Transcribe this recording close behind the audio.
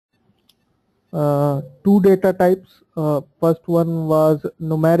two data types. First one was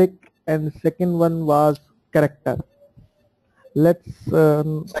numeric and second one was character. Let's let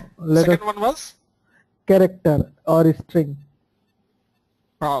us Second one was? character or string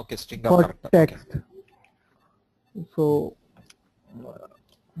Okay, string of for character. Okay. text. So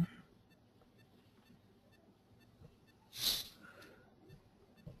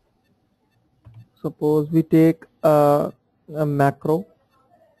suppose we take a macro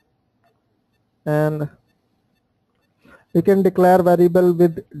and we can declare variable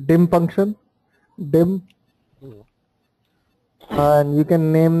with dim function, dim, and you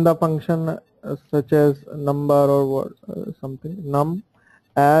can name the function such as number or what, something num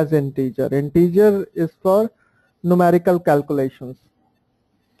as integer. Integer is for numerical calculations.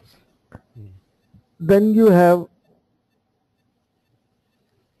 Then you have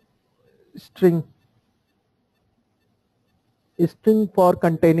string for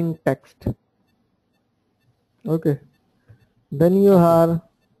containing text. Okay. Then you have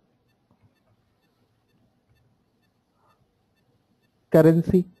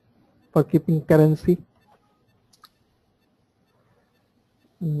currency for keeping currency.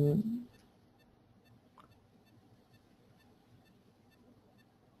 Then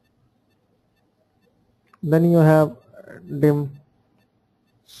you have dim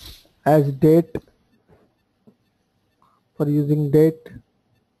as date for using date.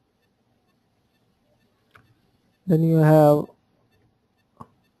 Then you have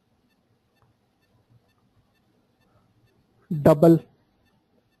double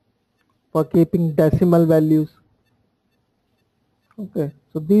for keeping decimal values. Okay,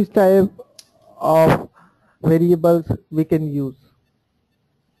 so these type of variables we can use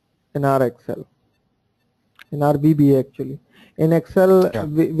in our Excel, in our VBA actually. In Excel, Yeah.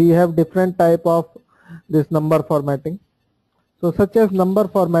 we have different type of this number formatting. So such as number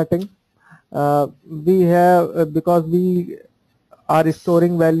formatting, we have because we are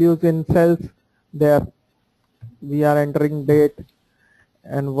storing values in cells there. We are entering date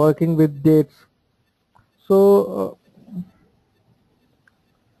and working with dates. So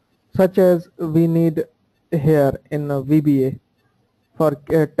such as we need here in VBA for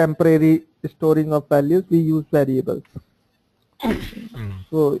temporary storing of values, we use variables.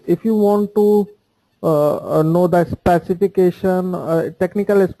 So if you want to know the specification,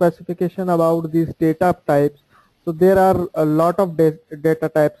 technical specification about these data types, so there are a lot of data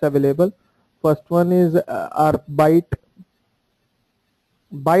types available. First one is our byte.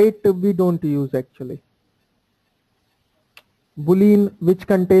 Byte we don't use actually. Boolean, which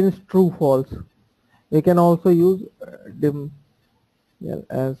contains true false. We can also use dim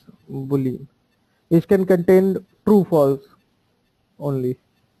as boolean, which can contain true false only.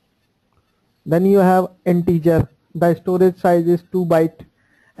 Then you have integer. The storage size is 2 byte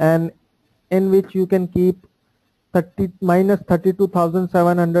and in which you can keep minus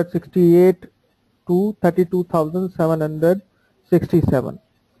 32,768 to 32,767.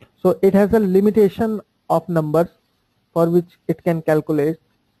 So it has a limitation of numbers for which it can calculate.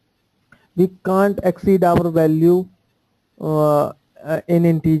 We can't exceed our value in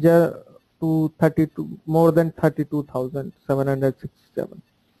integer to 32, more than 32,767.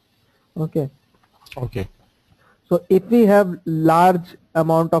 Okay. Okay. So if we have large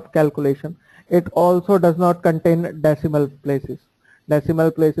amount of calculation, it also does not contain decimal places.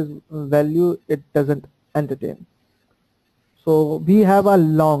 Decimal places value it doesn't entertain. So we have a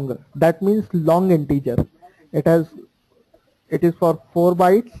long, that means long integer. It is for 4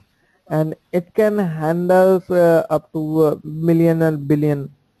 bytes and it can handle up to a million and billion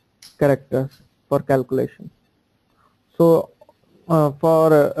characters for calculation. So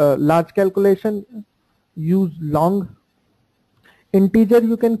for large calculation, use long. Integer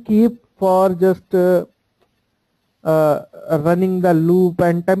you can keep for just running the loop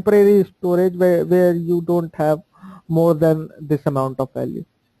and temporary storage where you don't have more than this amount of value.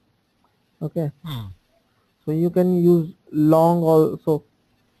 Okay. So you can use long also,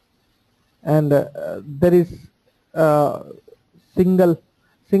 and there is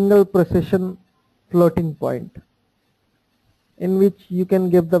single precision floating point in which you can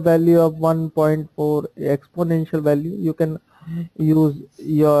give the value of 1.4 exponential value. You can use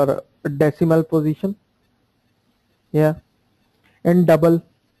your decimal position. Yeah. And double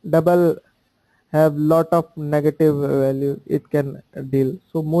have lot of negative value it can deal.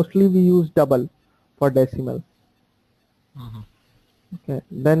 So mostly we use double for decimal. Okay.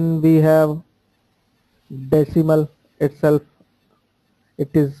 Then we have decimal itself. It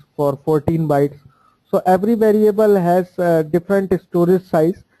is for 14 bytes. So every variable has different storage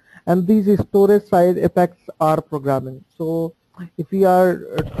size, and these storage size affects our programming. So If we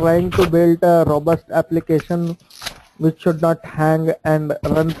are trying to build a robust application which should not hang and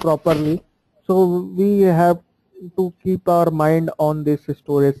run properly, so we have to keep our mind on this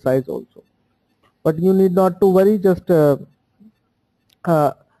storage size also. But you need not to worry, just uh,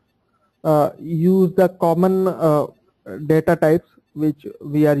 use the common data types which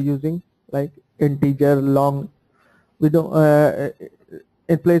we are using, like integer, long. We don't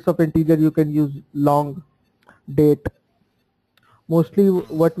in place of integer you can use long, date. Mostly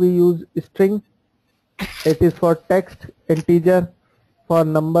what we use is string. It is for text, integer for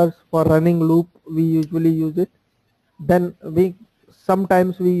numbers. For running loop we usually use it. Then we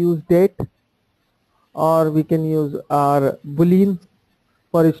sometimes we use date, or we can use our boolean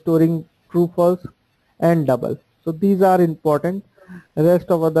for storing true, false, and double. So these are important. Rest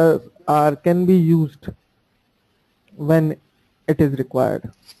of others are can be used when it is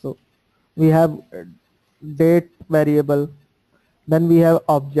required. So we have date variable, then we have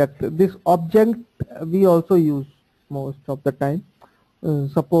object. This object we also use most of the time.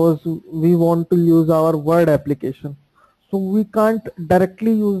 Suppose we want to use our word application, so we can't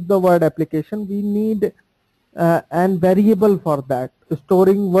directly use the word application. We need an variable for that,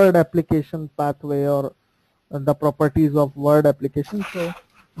 storing word application pathway or the properties of word application. So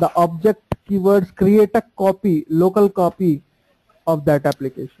the object keywords create a copy, local copy of that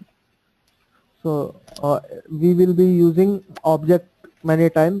application. So we will be using object many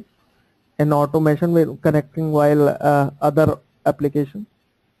times in automation with connecting while other applications.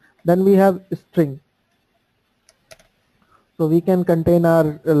 Then we have string. So we can contain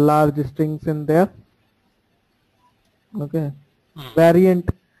our large strings in there. Okay. Variant.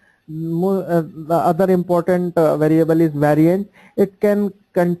 The other important variable is variant. It can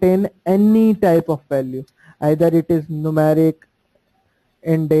contain any type of value, either it is numeric,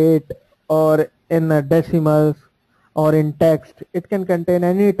 in date, or in decimals, or in text. It can contain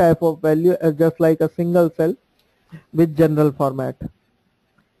any type of value, just like a single cell with general format.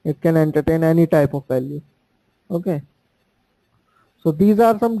 It can entertain any type of value. Okay. So these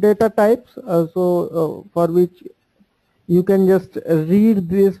are some data types for which you can just read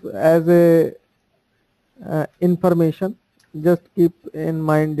this as a information. Just keep in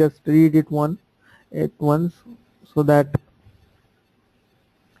mind, just read it once, so that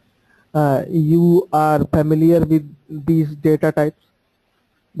you are familiar with these data types.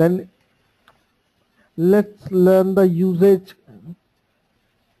 Then let's learn the usage.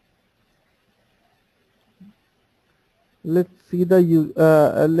 Let's see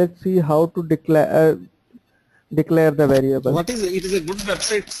how to declare the variable. What is it? It is a good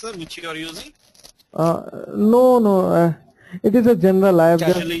website, sir, which you are using? No, it is a general. I have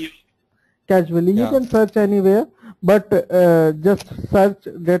Casually. Casually, you can search anywhere, but just search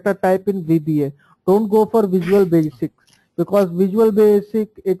data type in VBA. Don't go for Visual Basic, because Visual Basic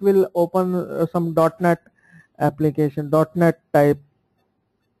it will open some .NET application, .NET type,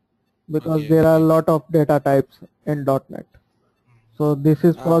 because there are a lot of data types in .NET. So this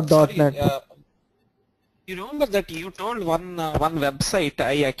is for .NET. You remember that you told one website.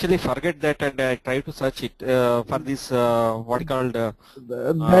 I actually forget that, and I try to search it for this what called that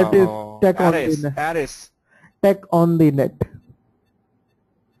is Tech on the Net. Aris. Tech on the Net.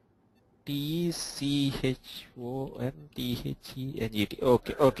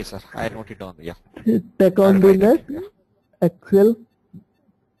 TCHONTHENGT. Okay, sir. I note it down. Yeah. Tech on the Net. Excel,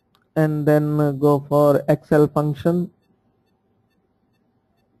 and then go for Excel function.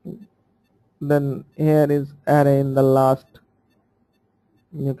 Then here is array in the last.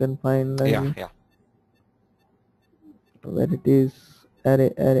 You can find yeah. where it is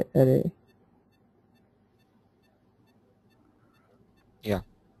array. Yeah.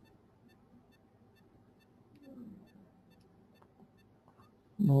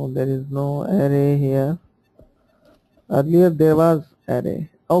 No, there is no array here. Earlier there was array.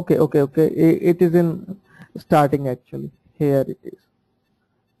 Okay. It is in starting actually. Here it is.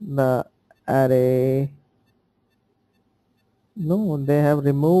 The array. No, they have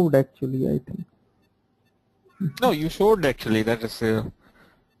removed actually, I think. No, you showed actually. That is.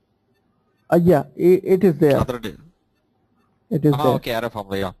 Yeah, it is there. Other day. It is there. Okay, array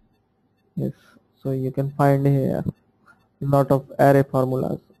formula. Yeah. Yes, so you can find here lot of array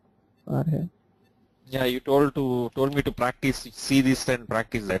formulas are here. Yeah, you told me to practice, see this and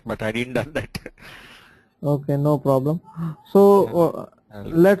practice that, but I didn't done that. Okay, no problem. So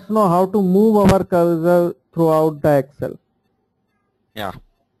let's know how to move our cursor throughout the Excel. Yeah.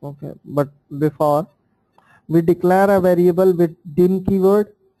 Okay, but before we declare a variable with dim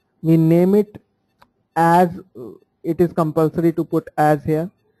keyword, we name it as, it is compulsory to put as here.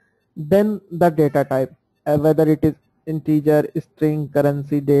 Then the data type, whether it is integer, string,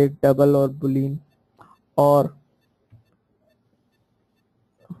 currency, date, double or boolean, or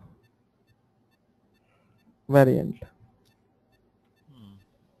variant.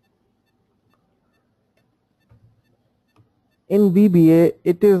 In VBA,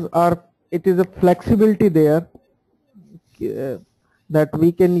 it is a flexibility there that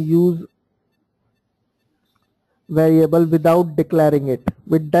we can use variable without declaring it.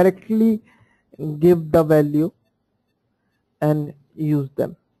 We directly give the value and use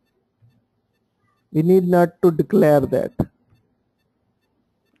them. We need not to declare that.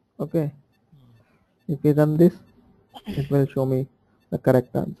 Okay. If we run this, it will show me the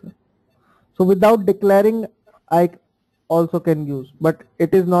correct answer. So without declaring, I also can use, but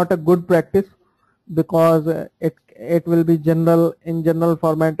it is not a good practice because it will be in general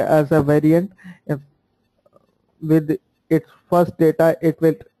format as a variant. If with its first data, it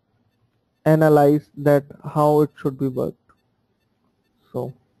will analyze that how it should be worked.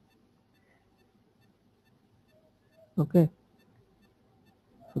 So okay,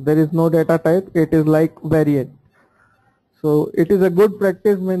 so there is no data type, it is like variant. So it is a good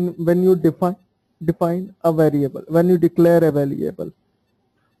practice when you define a variable, when you declare a variable.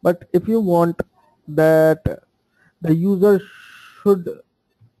 But if you want that the user should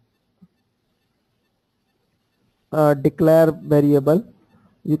declare variable,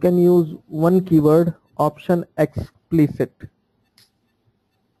 you can use one keyword, option explicit.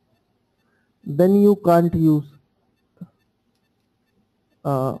 Then you can't use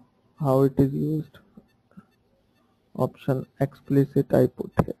how it is used. Option explicit I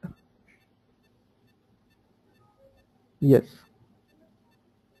put here. Yes.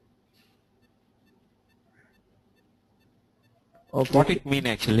 Okay. What it mean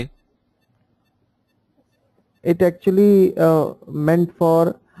actually? It actually meant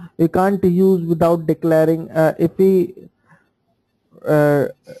for, we can't use without declaring. If we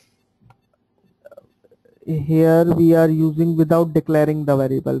here we are using without declaring the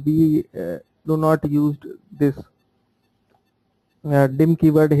variable, we do not use this dim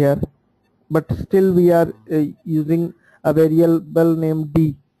keyword here, but still we are using a variable named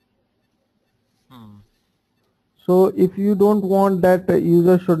d. So if you don't want that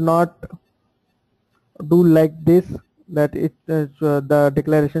user should not do like this, that the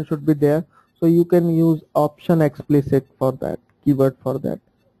declaration should be there, so you can use option explicit for that keyword for that.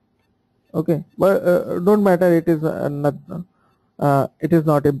 Okay, but don't matter, it is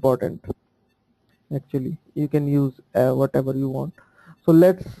not important. Actually, you can use whatever you want. So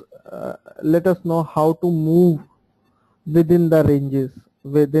let us know how to move within the ranges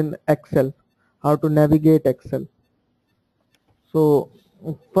within Excel, how to navigate Excel. So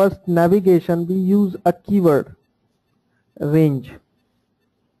first navigation, we use a keyword range.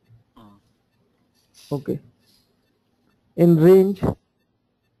 Okay, in range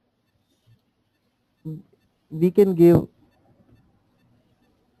we can give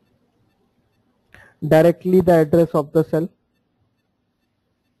directly the address of the cell,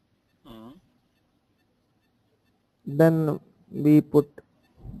 then we put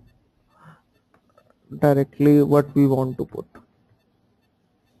directly what we want to put.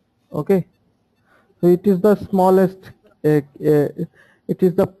 Okay, so it is the smallest it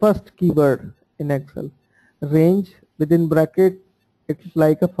is the first keyword in Excel. Range within bracket, it's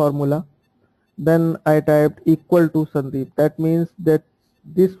like a formula. Then I typed equal to Sandeep. That means that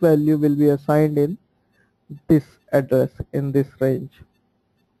this value will be assigned in this address in this range.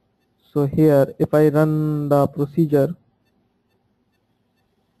 So here if I run the procedure,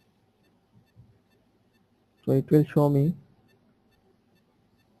 so it will show me,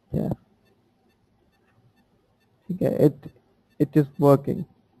 yeah, okay, it is working.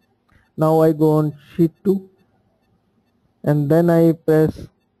 Now I go on sheet 2 and then I press,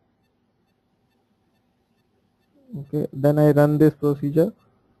 okay, then I run this procedure,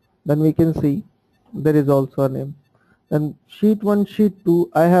 then we can see there is also a name. And sheet 1, sheet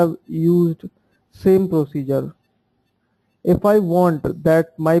 2, I have used same procedure. If I want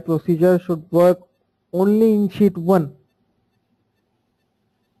that my procedure should work only in sheet 1,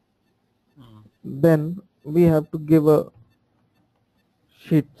 then we have to give a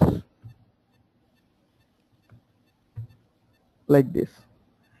sheets like this.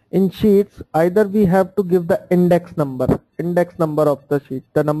 In sheets, either we have to give the index number of the sheet,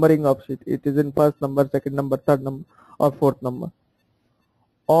 the numbering of sheet, it is in first number, second number, third number or fourth number,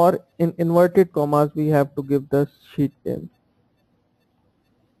 or in inverted commas we have to give the sheet name.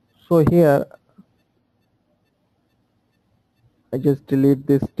 So here I just delete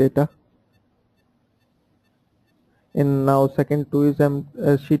this data, and now sheet 2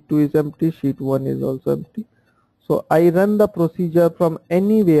 is empty, sheet 1 is also empty. So I run the procedure from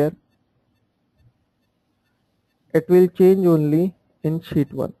anywhere, it will change only in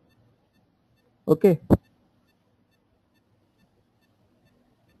sheet 1. Okay.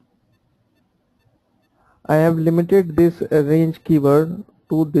 I have limited this range keyword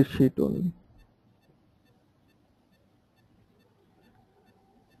to this sheet only.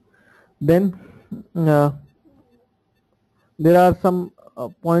 Then there are some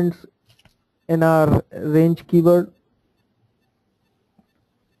points in our range keyword.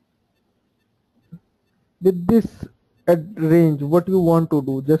 With this range, what you want to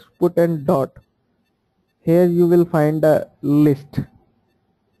do, just put a dot. Here you will find a list.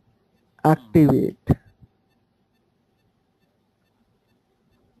 Activate.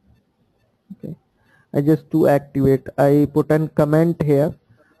 Okay. I just to activate, I put an comment here.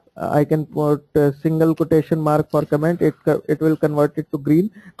 I can put a single quotation mark for comment. It will convert it to green.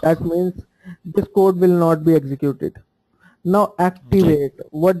 That means this code will not be executed. Now activate. Okay.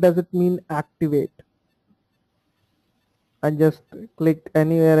 What does it mean, activate? I just clicked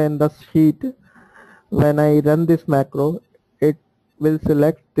anywhere in the sheet. When I run this macro, it will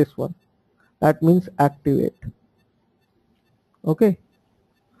select this one. That means activate. Okay.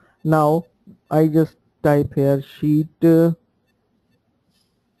 Now I just type here sheet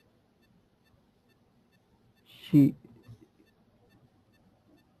sheet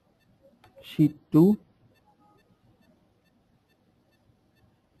 2.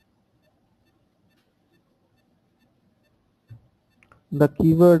 The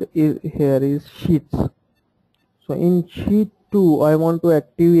keyword is here is sheets. So in sheet 2 I want to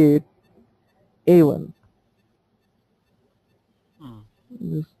activate A1.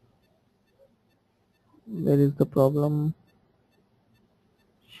 This, where is the problem?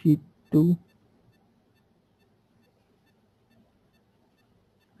 Sheet 2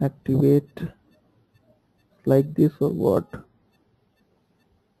 activate like this or what?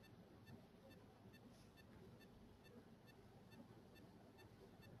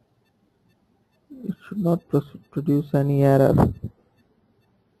 It should not produce any error.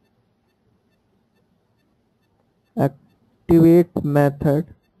 Activate method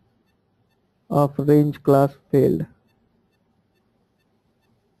of range class failed.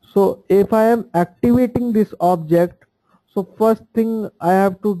 So if I am activating this object, so first thing I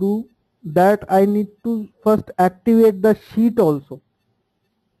have to do that I need to first activate the sheet also,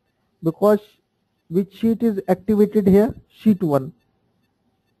 because which sheet is activated here? Sheet 1.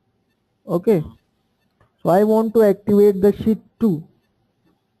 Okay. So I want to activate the sheet 2.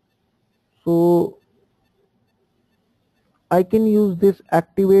 So I can use this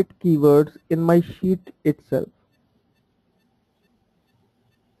activate keywords in my sheet itself.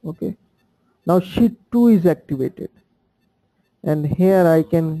 Okay. Now sheet 2 is activated, and here I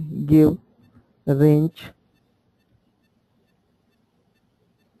can give range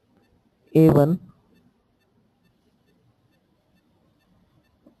A1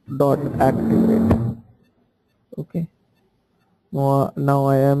 dot activate. Okay. Now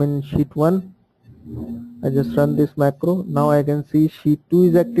I am in sheet 1. I just run this macro. Now I can see sheet 2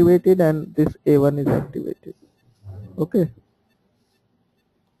 is activated and this A1 is activated. Okay.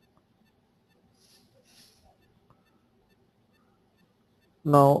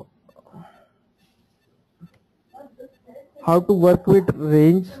 Now how to work with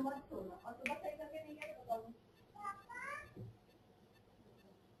range?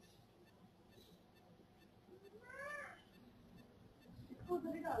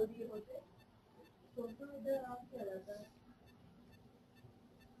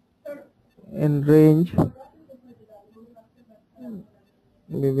 In range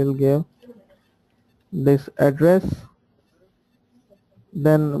we will give this address,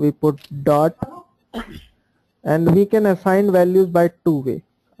 then we put dot, and we can assign values by two way.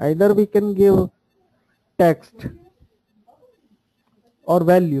 Either we can give text or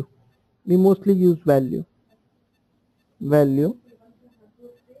value. We mostly use value,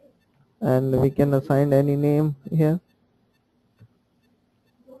 and we can assign any name here.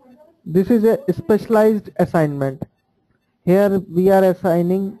 This is a specialized assignment. Here we are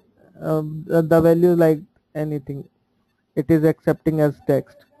assigning the value like anything. It is accepting as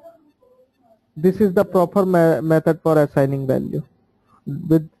text. This is the proper method for assigning value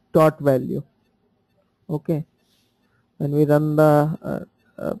with dot value. Okay. When we run the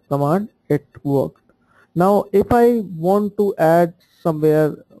command, it worked. Now if I want to add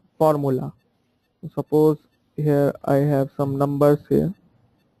somewhere formula, suppose here I have some numbers here.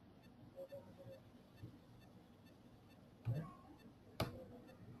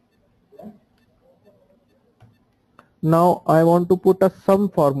 Now I want to put a sum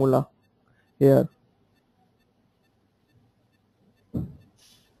formula here.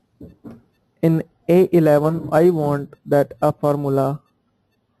 In A11 I want that a formula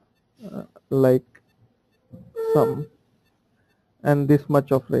like sum and this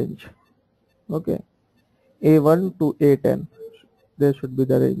much of range. Okay, A1 to A10, there should be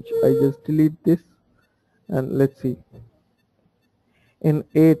the range. I just delete this and let's see. In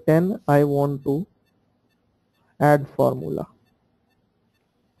A10 I want to add formula,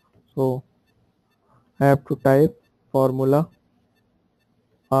 so I have to type formula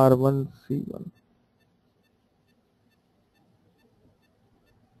R1C1.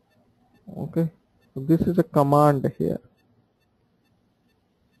 Okay, so this is a command here,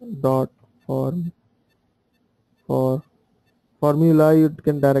 dot form for formula. You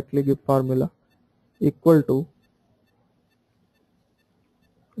can directly give formula equal to,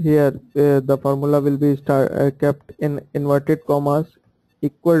 here the formula will be kept in inverted commas,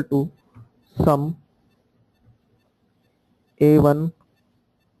 equal to sum A1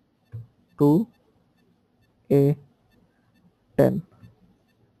 to A10.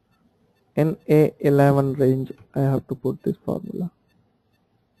 In A11 range I have to put this formula.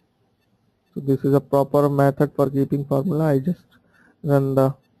 So this is a proper method for keeping formula. I just run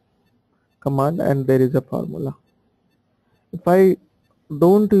the command and there is a formula. If I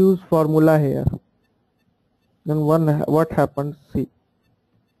don't use formula here, then what happens? See,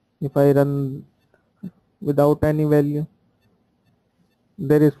 if I run without any value,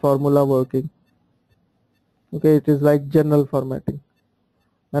 there is formula working. Okay, it is like general formatting.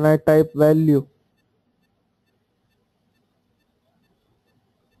 When I type value,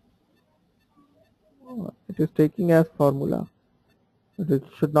 it is taking as formula. It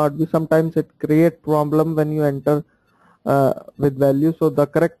should not be. Sometimes it creates problem when you enter with value. So the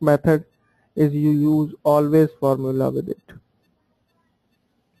correct method is you use always formula with it,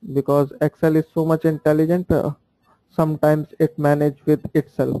 because Excel is so much intelligent. Sometimes it manage with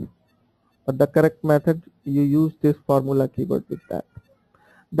itself, but the correct method, you use this formula keyword with that.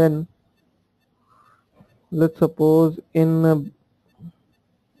 Then let's suppose in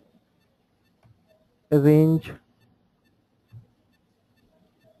range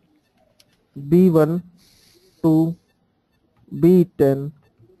B1 to B10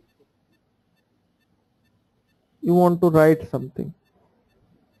 you want to write something,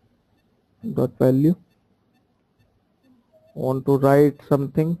 dot value, want to write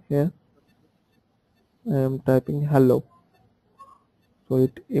something here. I am typing hello, so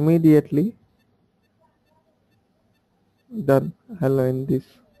it immediately done hello in this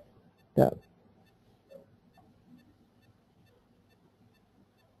tab.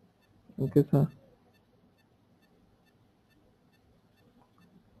 Okay, sir.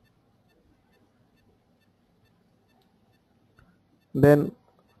 Then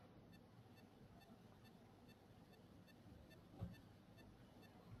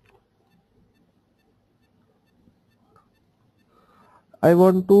I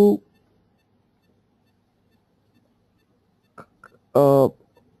want to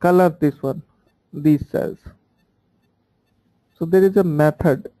color this one, these cells. So there is a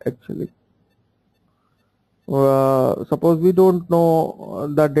method actually. Suppose we don't know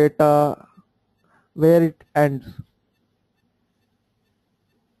the data where it ends.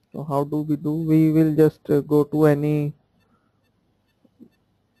 So how do? We will just go to any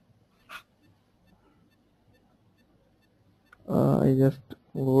I just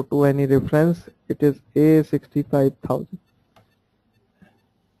go to any reference. It is A65,000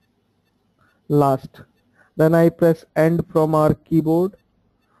 last. Then I press end from our keyboard.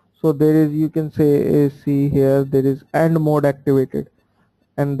 So there is, you can say, see here there is end mode activated,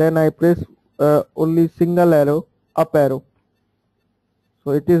 and then I press only single arrow, up arrow.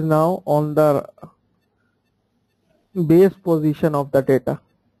 So it is now on the base position of the data.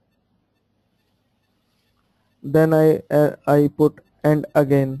 Then I put end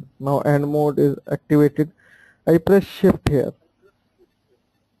again. Now end mode is activated. I press shift here.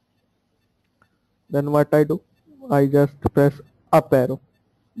 Then what I do? I just press up arrow.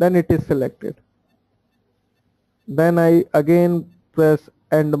 Then it is selected. Then I again press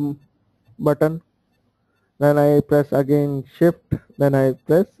end button. Then I press again shift. Then I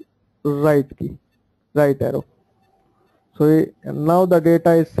press right key, right arrow. So now the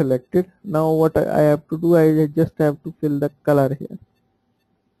data is selected. Now what I have to do, I just have to fill the color here.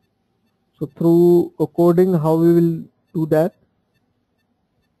 So through coding, how we will do that?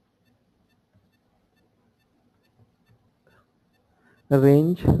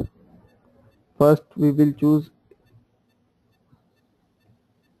 Range. First we will choose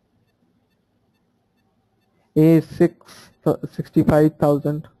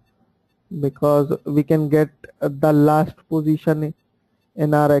A65,000 because we can get the last position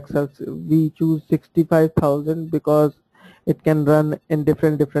in our Excel we choose 65,000 because it can run in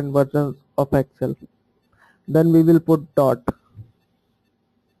different versions of Excel. Then we will put dot.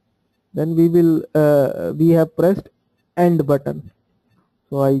 Then we have pressed end button.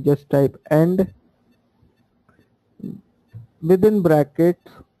 So I just type end. Within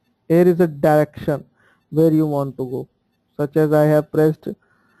brackets here is a direction where you want to go, such as I have pressed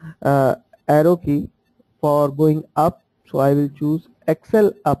uh, arrow key for going up, so I will choose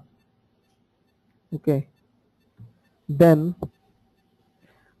Excel up. Okay, then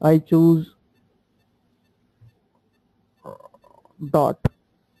I choose dot.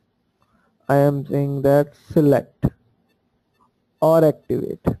 I am saying that select or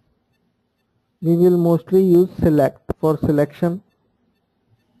activate. We will mostly use select for selection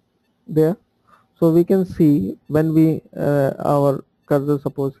there. So we can see when we our cursor,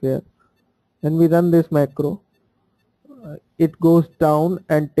 suppose here, when we run this macro, it goes down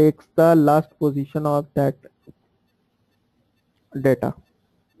and takes the last position of that data.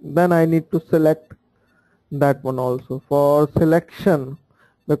 Then I need to select that one also. For selection,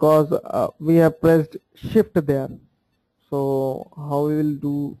 because we have pressed shift there, so how we will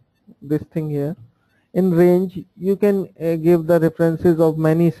do this thing here? In range you can give the references of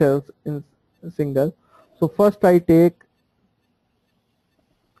many cells in single. So first I take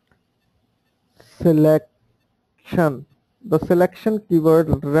selection. The selection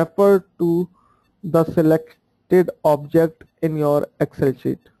keyword refer to the selected object in your Excel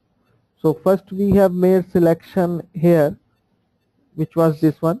sheet. So first we have made selection here, which was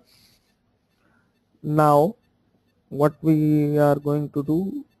this one. Now what we are going to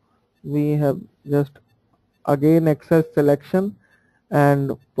do, we have just again access selection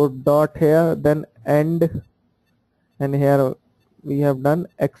and put dot here, then end, and here we have done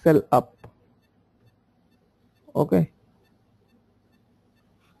Excel up. Okay,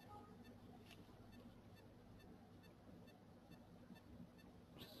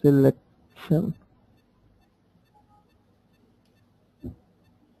 selection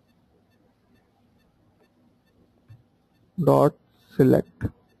dot select.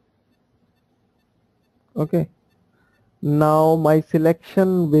 Okay, now my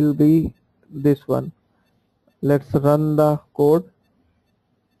selection will be this one. Let's run the code.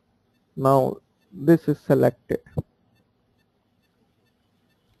 Now this is selected.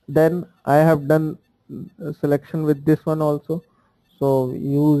 Then I have done selection with this one also, so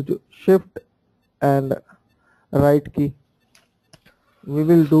used shift and right key. We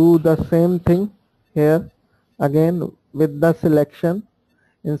will do the same thing here again with the selection.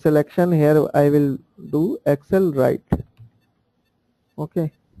 In selection here I will do Excel right.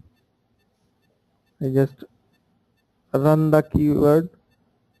 Okay, I just run the keyword.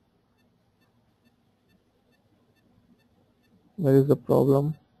 Where is the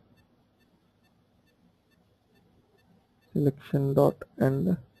problem? Selection dot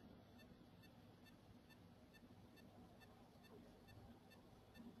end.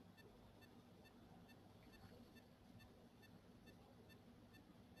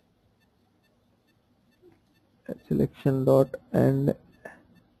 Selection dot end.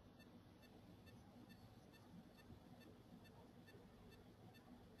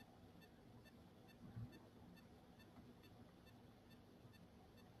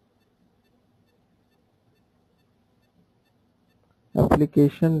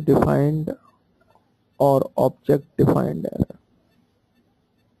 Application defined or object defined error,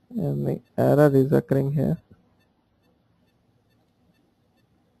 and the error is occurring here.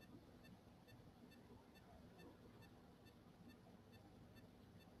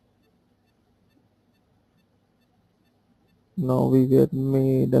 Now we have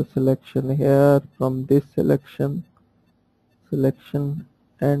made a selection here from this selection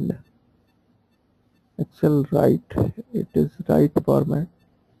and Excel right, it is right format.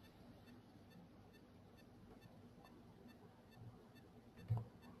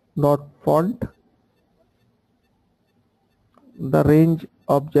 Not font. The range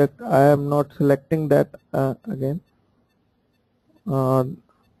object, I am not selecting that again.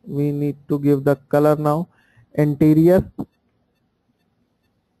 We need to give the color now. Interior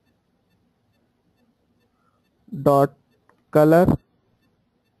dot color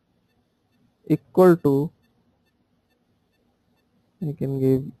equal to, I can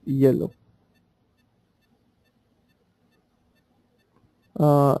give yellow.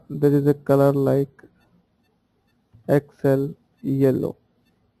 There is a color like Excel yellow.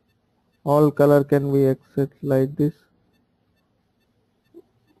 All color can be accessed like this.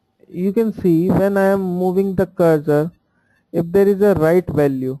 You can see when I am moving the cursor, if there is a right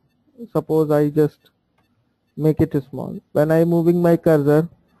value, suppose I just make it small. When I moving my cursor,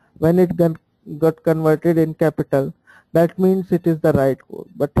 when it got converted in capital, that means it is the right code,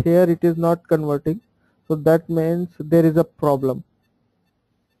 but here it is not converting, so that means there is a problem.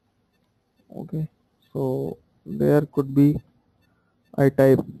 Okay, so there could be, I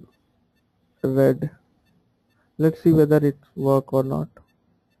type red, let's see whether it work or not.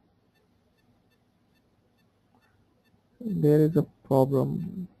 There is a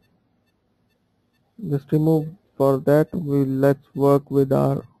problem. Just remove. For that, let's work with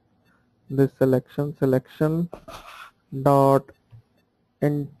our this selection dot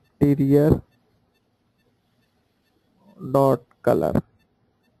interior dot color.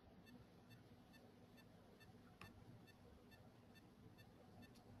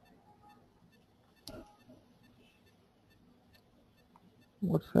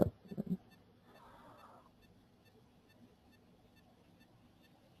 What's that?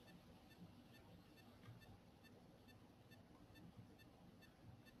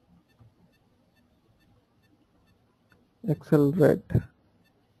 Excel red.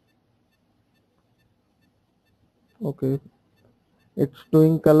 Okay, it's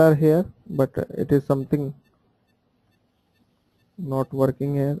doing color here, but it is something not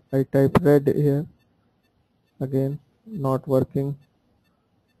working here. I type red here, again not working.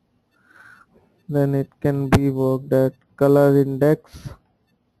 Then it can be worked at color index.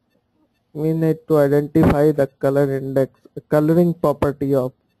 We need to identify the color index, coloring property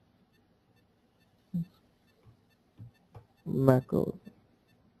of macro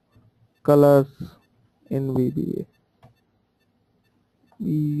colors in VBA.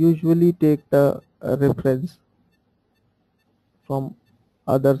 We usually take the reference from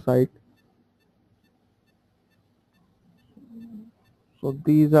other site. So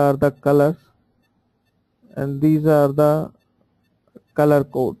these are the colors and these are the color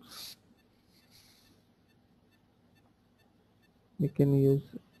codes. We can use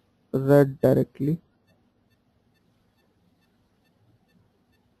red directly.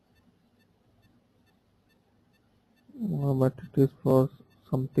 But it is for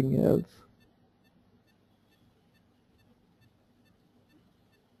something else.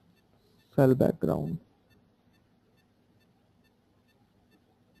 Cell background.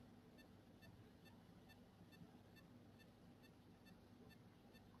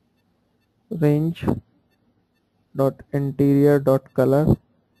 Range dot interior dot color.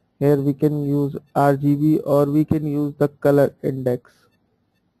 Here we can use RGB or we can use the color index.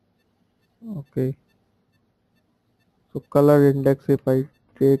 Okay, so color index, if I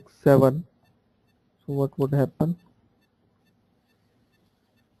take 7, so what would happen?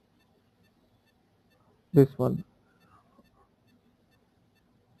 This one.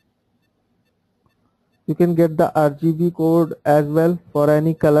 You can get the RGB code as well for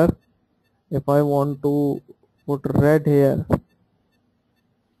any color. If I want to put red here,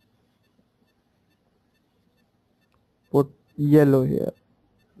 put yellow here,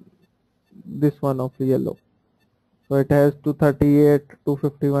 this one of yellow. So it has 238,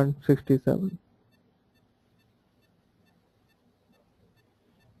 251, 67.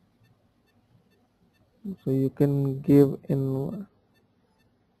 So you can give in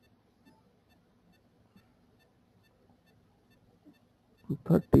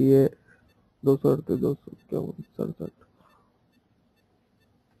 238, 267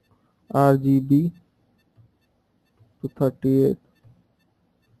 RGB 238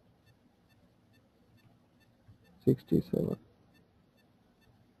 67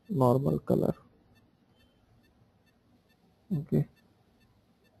 normal color. Okay,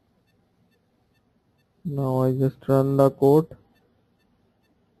 now I just run the code.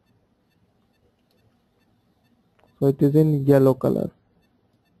 So it is in yellow color.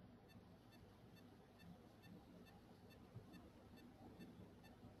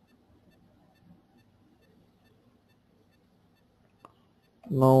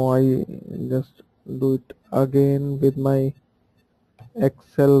 Now I just do it again with my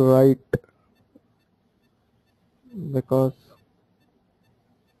Excel write, because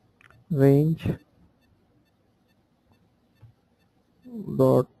range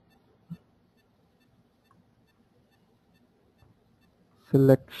dot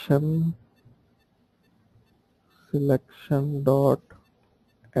selection dot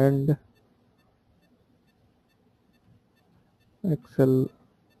end Excel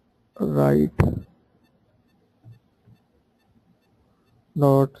write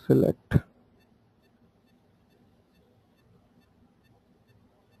dot select.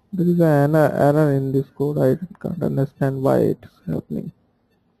 There is an error in this code. I can't understand why it's happening.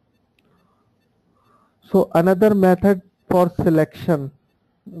 So another method for selection,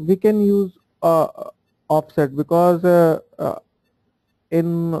 we can use offset, because in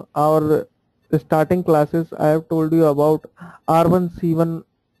our starting classes I have told you about R1C1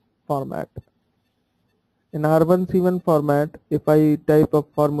 format. In R1C1 format, if I type a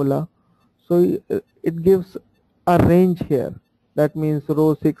formula, so it gives a range here. That means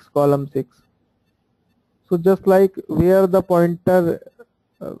row 6, column 6. So just like where the pointer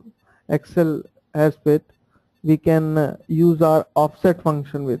uh, Excel has with, we can use our offset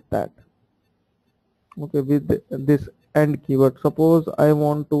function with that. Okay, with this AND keyword. Suppose I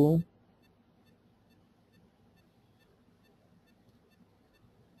want to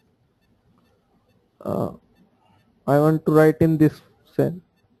write in this cell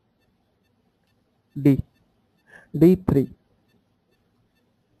D3,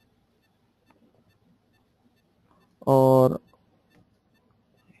 or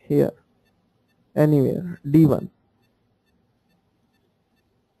here anywhere D1,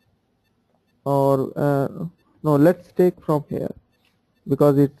 or no, let's take from here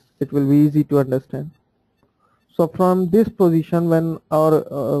because it will be easy to understand. So from this position, when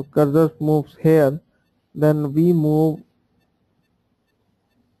our cursor moves here, then we move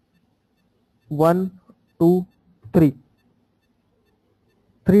 1, 2, 3,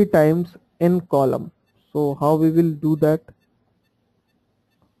 3 times in column. So how we will do that?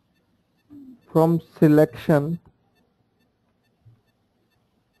 From selection,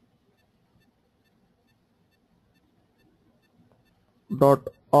 dot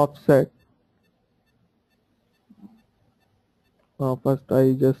offset. First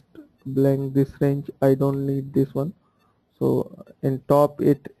I just blank this range, I don't need this one. So in top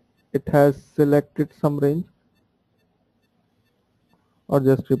it has selected some range, or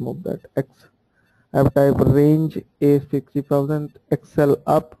just remove that X. I have typed range A 60,000, Excel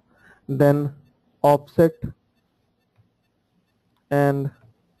up, then offset, and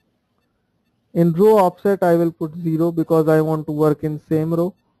in row offset I will put 0 because I want to work in same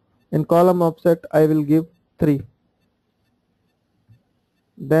row. In column offset I will give 3.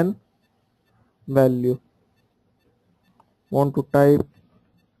 Then value, want to type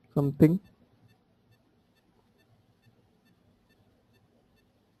something.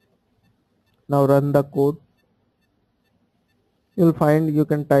 Now run the code. You'll find you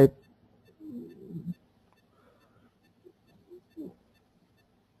can type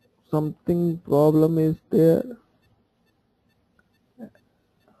something, problem is there.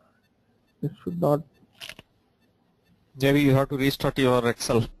 It should not. Maybe you have to restart your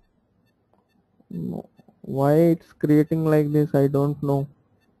Excel. No. Why it's creating like this, I don't know.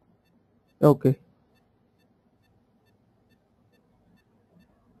 Okay.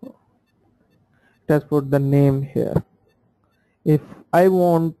 Just put the name here. If I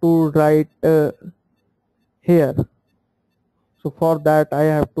want to write here, so for that I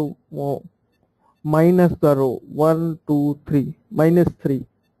have to minus the row 1, 2, 3, minus 3.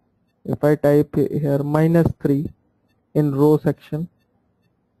 If I type here minus 3 in row section,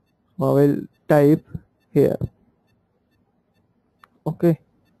 I will type here. Okay.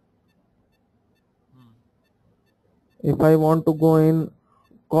 If I want to go in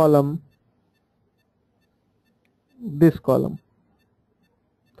column, this column,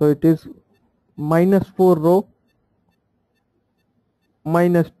 so it is minus 4 row,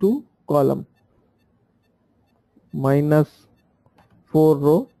 minus 2 column, minus 4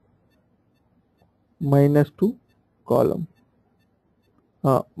 row, minus 2 column,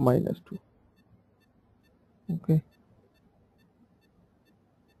 minus 2. Okay.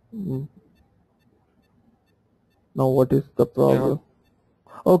 Now what is the problem?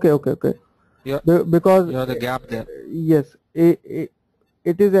 Okay. Yeah. Because You have the gap there. yes, it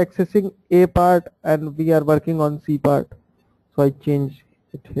is accessing A part and we are working on C part, so I change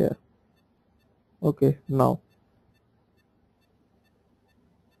it here. Okay, now.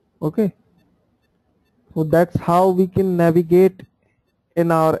 Okay, so that's how we can navigate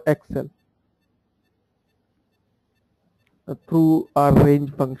in our Excel through our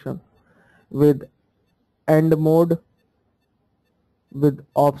range function, with AND mode, with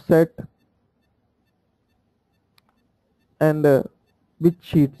offset, and with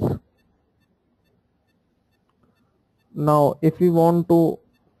sheets. Now if we want to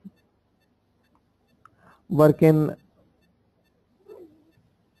work in,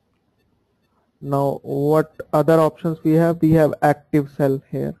 now what other options we have? We have active cell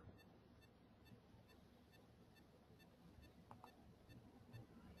here.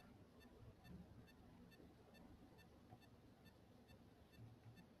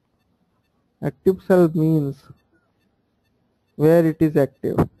 Active cell means where it is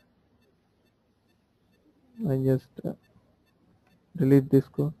active. I just delete this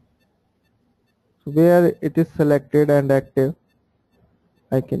code. So where it is selected and active,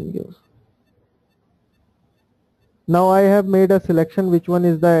 I can use. Now I have made a selection which one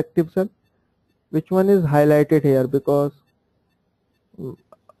is the active cell, which one is highlighted here, because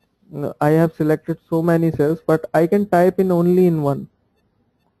I have selected so many cells, but I can type in only in one.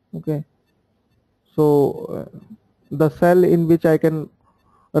 Okay, so the cell in which I can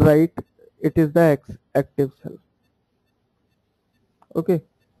write, it is the active cell. Okay,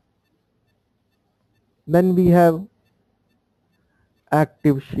 then we have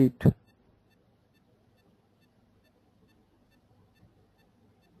active sheet.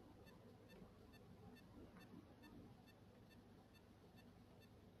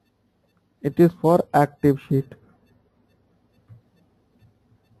 It is for active sheet.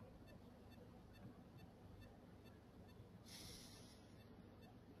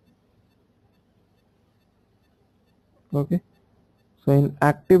 Okay, so in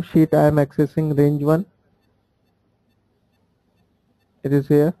active sheet I am accessing range 1. It is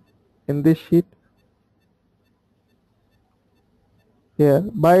here in this sheet. Here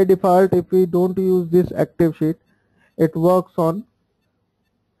by default, if we don't use this active sheet, it works on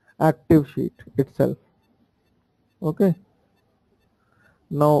active sheet itself. Okay,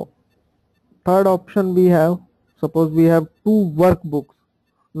 now third option we have, suppose we have two workbooks,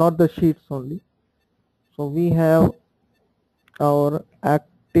 not the sheets only. So we have our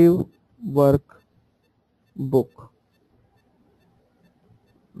active workbook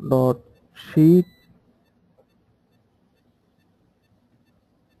dot sheet.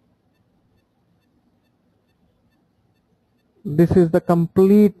 This is the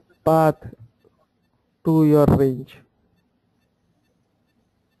complete path to your range.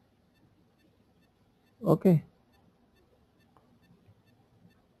 Okay,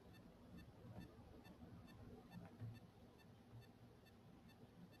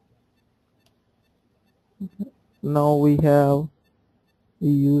 now we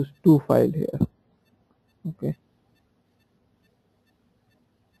use two file here. Okay,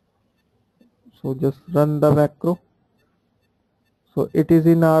 so just run the macro. So it is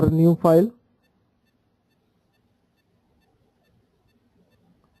in our new file.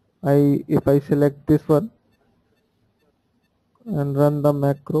 If I select this one and run the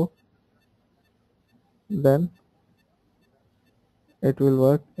macro, then it will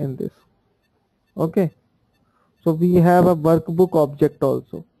work in this. Okay, so we have a workbook object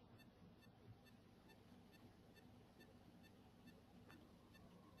also.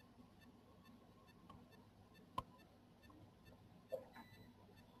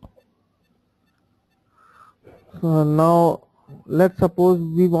 So now let's suppose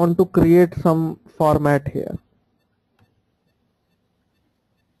we want to create some format here.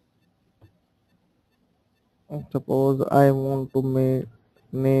 Suppose I want to make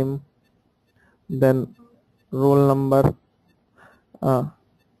name, then roll number, uh,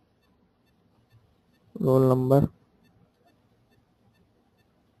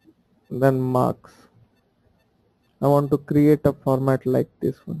 then marks. I want to create a format like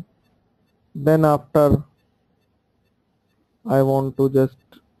this one. Then after, I want to just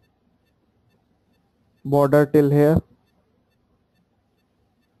border till here,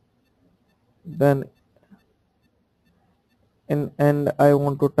 then in end I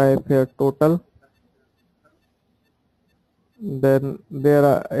want to type here total, then here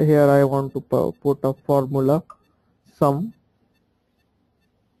I want to put a formula sum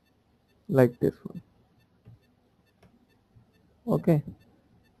like this one. Okay,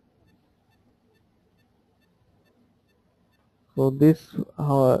 so this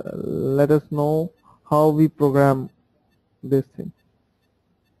let us know how we program this thing.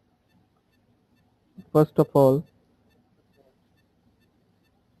 First of all,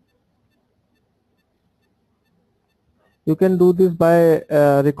 you can do this by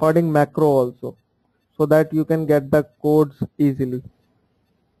recording macro also, so that you can get the codes easily.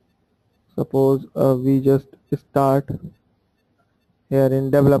 Suppose we just start here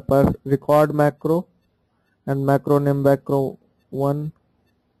in developer, record macro, and macro name macro 1,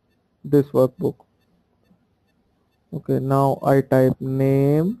 this workbook. Okay, now I type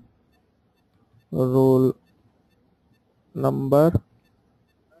name, roll number,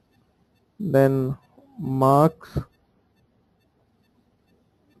 then marks,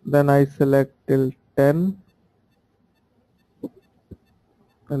 then I select till 10,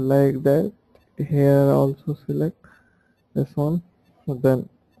 and like that. Here also select this one, then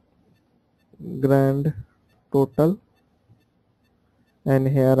grand total, and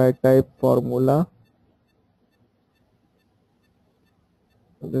here I type formula,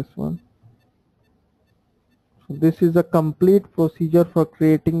 this one. So this is a complete procedure for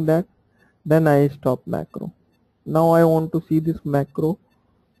creating that. then I stop macro. Now I want to see this macro,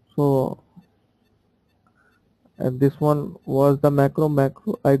 so this one was the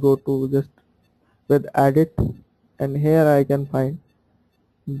macro. I go to just with edit, and here I can find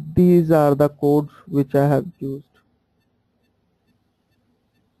these are the codes which I have used.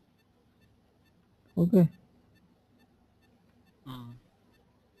 Okay,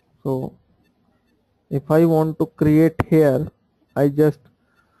 so if I want to create here, I just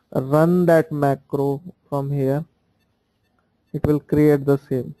run that macro from here. It will create the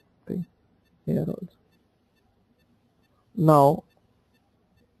same thing here also. Now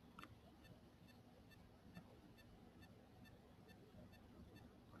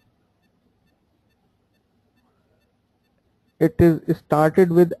it is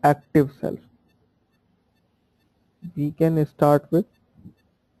started with active cell. We can start with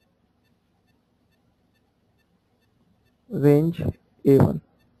range A1.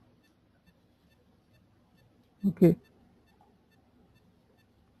 Okay,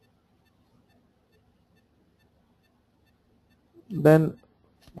 then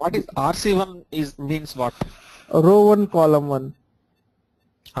What is RC1 is means what? row 1 column 1.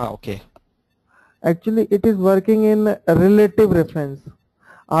 Okay. Actually it is working in relative reference.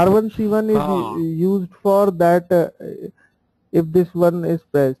 R1C1 is used for that if this one is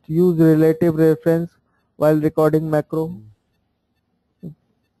pressed, use relative reference while recording macro.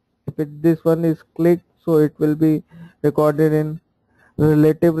 If this one is clicked, so it will be recorded in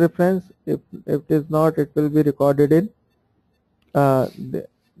relative reference. If it is not, it will be recorded in the,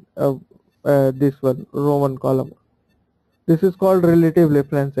 this one, row 1 column. This is called relative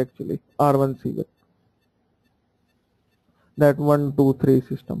reference actually, R1C1. That 1, 2, 3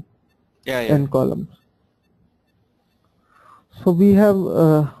 system. N columns. So we have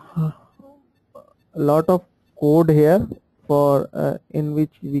a lot of code here for in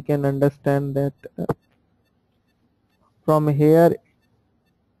which we can understand that from here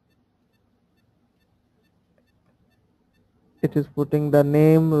it is putting the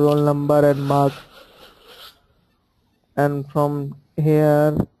name, roll number and marks, and from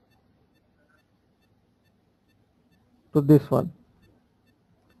here to this one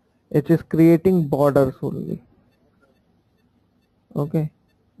it is creating borders only. Okay,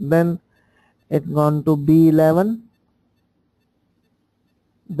 then it gone to B11,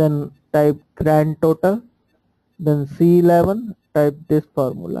 then type grand total, then C11, type this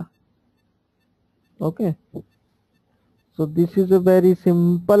formula. Okay, so this is a very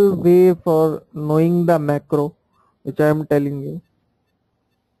simple way for knowing the macro which I am telling you.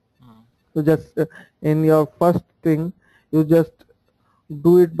 So just in your first thing you just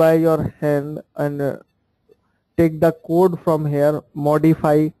do it by your hand and take the code from here,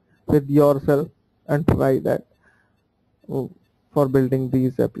 modify with yourself and try that for building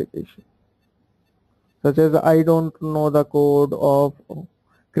these applications. Such as I don't know the code of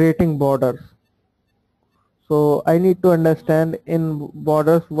creating borders, so I need to understand in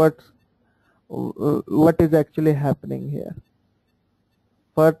borders what is actually happening here.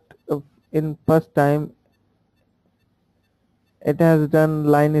 But in first time it has done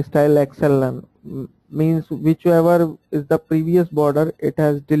line style excel means whichever is the previous border it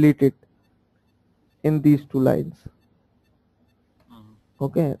has deleted in these two lines.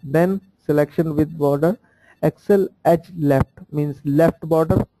 Okay, then selection with border, excel edge left means left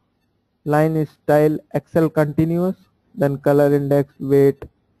border, line style excel continuous, then color index weight,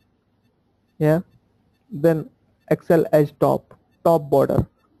 yeah, then excel edge top border,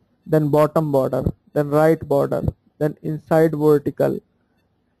 then bottom border, then right border, then inside vertical,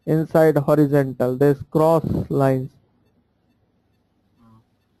 inside horizontal, there's cross lines.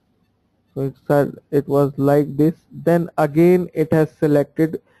 So it said it was like this. Then again it has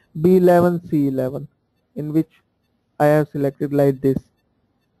selected B11 C11, in which I have selected like this.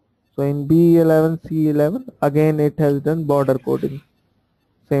 So in B11 C11 again it has done border coding,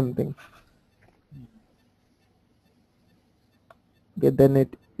 same thing. Okay, then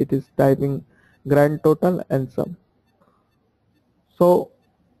it is typing grand total and sum. So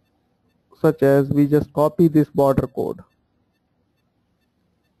such as we just copy this border code.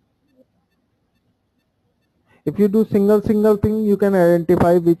 If you do single thing, you can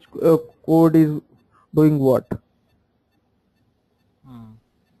identify which code is doing what.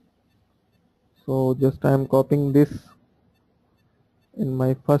 So just I am copying this. In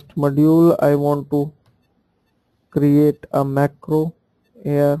my first module I want to create a macro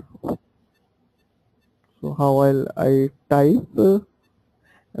here. So how I type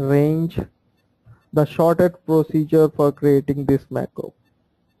range, the shortcut procedure for creating this macro,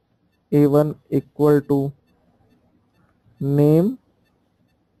 A1 equal to name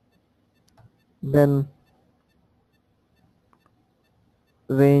then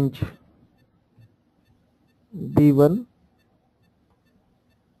range B1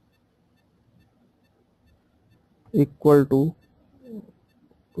 equal to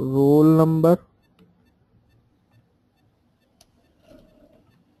roll number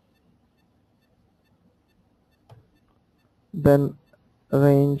then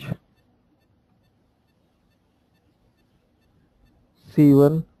range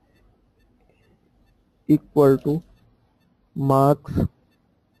C1 equal to marks.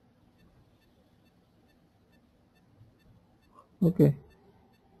 Okay,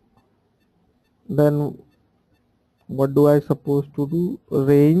 then what do I supposed to do?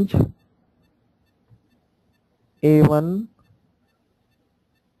 Range A1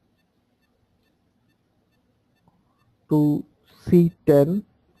 to C10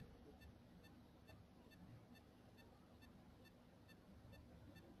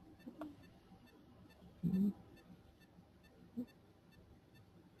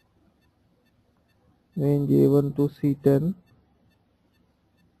 range A1 to C10.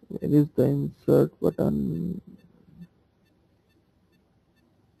 Where is the insert button?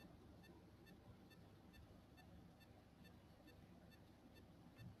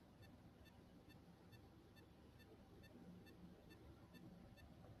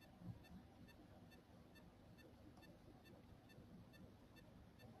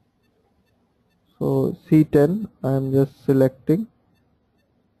 So C10 I am just selecting,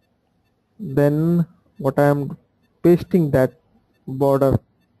 then what I am pasting that border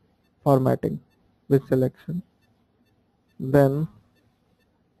formatting with selection, then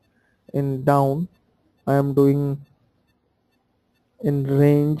in down I am doing in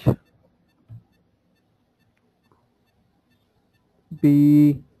range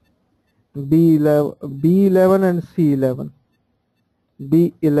B B11 and C11,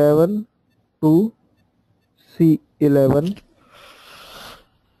 B11 to C11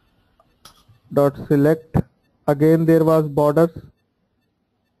 dot select. Again there was borders,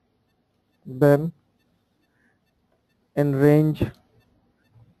 then in range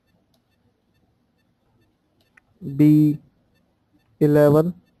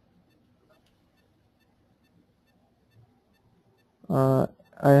B11 I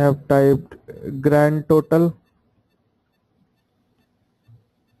have typed grand total.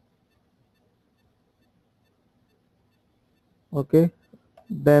 Okay,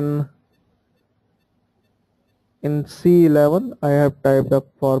 then in C11 I have typed up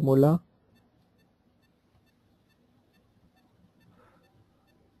formula.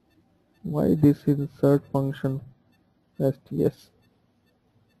 Why this insert function? Yes,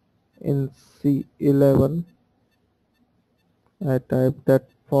 in C11 I typed that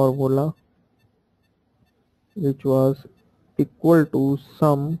formula, which was equal to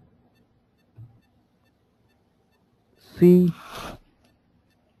sum C2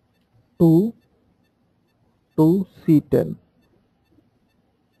 to C10.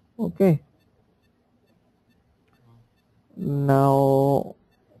 Okay, now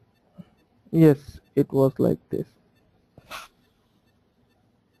yes, it was like this.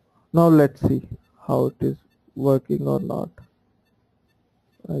 Now let's see how it is working or not.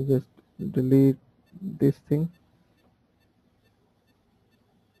 I just delete this thing.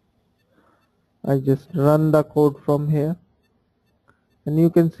 I just run the code from here and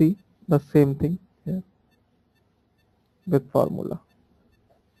you can see the same thing here with formula.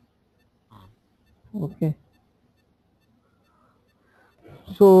 Okay,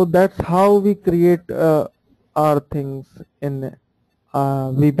 so that's how we create our things in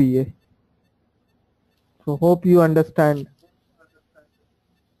VBA. So hope you understand.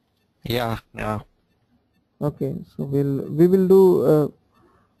 Yeah, yeah. Okay, so we will do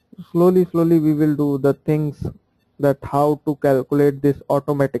slowly we will do the things that how to calculate this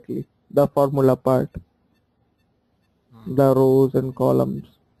automatically, the formula part, the rows and columns,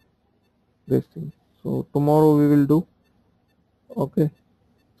 this thing. So tomorrow we will do, okay,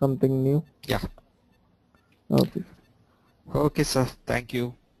 something new. Yeah. Okay, Okay, sir. Thank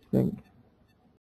you. thank you.